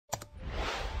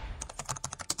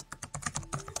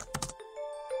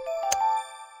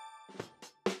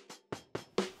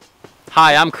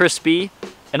Hi, I'm Chris B,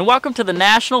 and welcome to the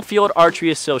National Field Archery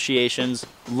Association's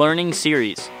Learning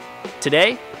Series.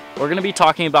 Today, we're going to be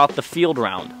talking about the field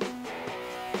round.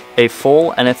 A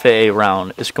full NFAA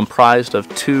round is comprised of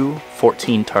two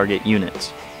 14-target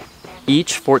units.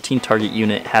 Each 14-target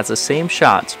unit has the same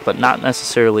shots, but not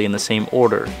necessarily in the same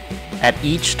order. At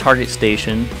each target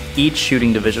station, each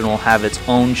shooting division will have its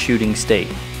own shooting stake.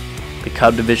 The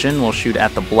Cub division will shoot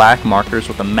at the black markers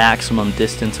with a maximum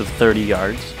distance of 30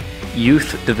 yards.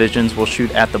 Youth divisions will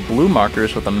shoot at the blue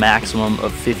markers with a maximum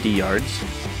of 50 yards.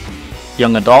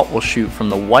 Young adult will shoot from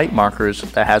the white markers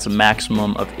that has a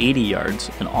maximum of 80 yards,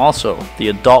 and also the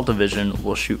adult division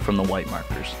will shoot from the white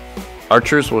markers.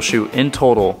 Archers will shoot in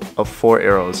total of 4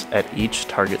 arrows at each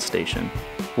target station.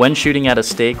 When shooting at a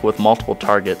stake with multiple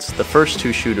targets, the first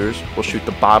 2 shooters will shoot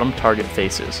the bottom target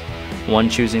faces, one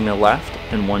choosing the left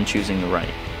and one choosing the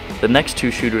right. The next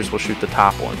 2 shooters will shoot the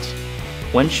top ones.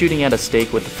 When shooting at a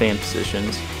stake with the fan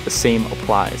positions, the same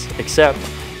applies, except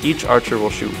each archer will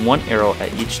shoot 1 arrow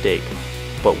at each stake,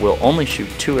 but will only shoot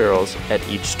 2 arrows at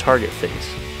each target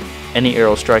face. Any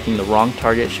arrow striking the wrong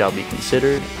target shall be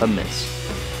considered a miss.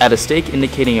 At a stake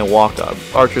indicating a walk-up,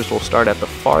 archers will start at the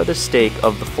farthest stake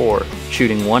of the 4,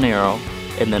 shooting 1 arrow,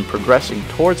 and then progressing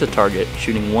towards a target,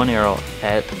 shooting 1 arrow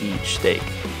at each stake.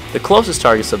 The closest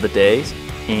targets of the day,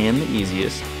 and the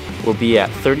easiest, will be at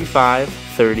 35,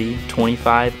 30,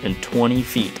 25, and 20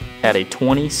 feet at a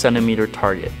 20 centimeter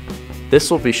target. This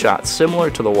will be shot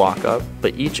similar to the walk-up,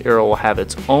 but each arrow will have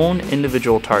its own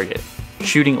individual target.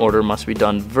 Shooting order must be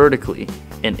done vertically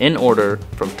and in order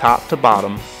from top to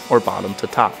bottom or bottom to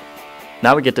top.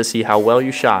 Now we get to see how well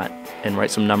you shot and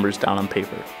write some numbers down on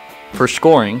paper. For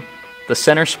scoring, the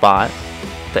center spot,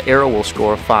 the arrow will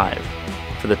score a 5.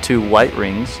 For the 2 white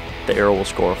rings, the arrow will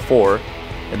score a 4,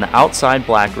 and the outside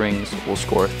black rings will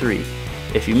score a 3.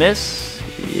 If you miss,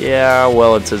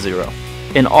 it's a 0.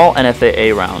 In all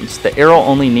NFAA rounds, the arrow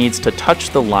only needs to touch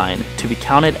the line to be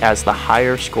counted as the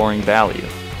higher scoring value.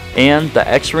 And the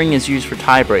X ring is used for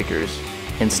tiebreakers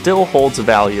and still holds a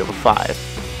value of a 5.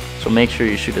 So make sure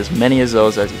you shoot as many of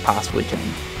those as you possibly can.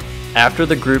 After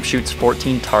the group shoots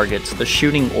 14 targets, the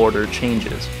shooting order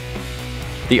changes.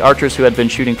 The archers who had been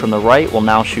shooting from the right will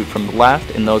now shoot from the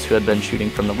left, and those who had been shooting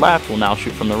from the left will now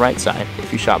shoot from the right side.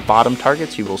 If you shot bottom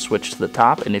targets, you will switch to the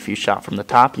top, and if you shot from the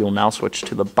top, you will now switch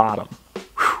to the bottom.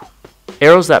 Whew.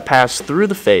 Arrows that pass through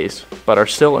the face, but are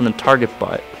still in the target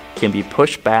butt, can be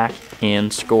pushed back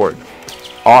and scored.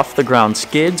 Off the ground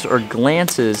skids or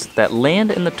glances that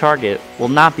land in the target will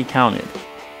not be counted,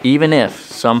 even if,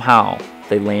 somehow,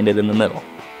 they landed in the middle.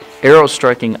 Arrows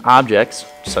striking objects,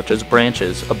 such as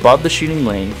branches, above the shooting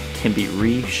lane can be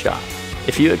re-shot.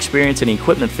 If you experience an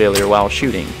equipment failure while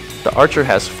shooting, the archer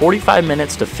has 45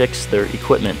 minutes to fix their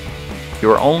equipment.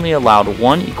 You are only allowed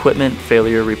 1 equipment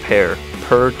failure repair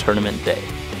per tournament day.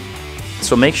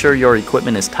 So make sure your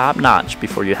equipment is top-notch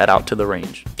before you head out to the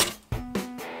range.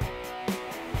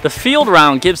 The field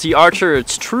round gives the archer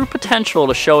its true potential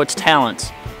to show its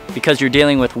talents because you're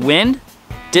dealing with wind,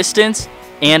 distance,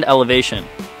 and elevation.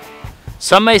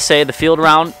 Some may say the field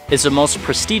round is the most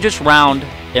prestigious round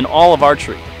in all of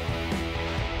archery.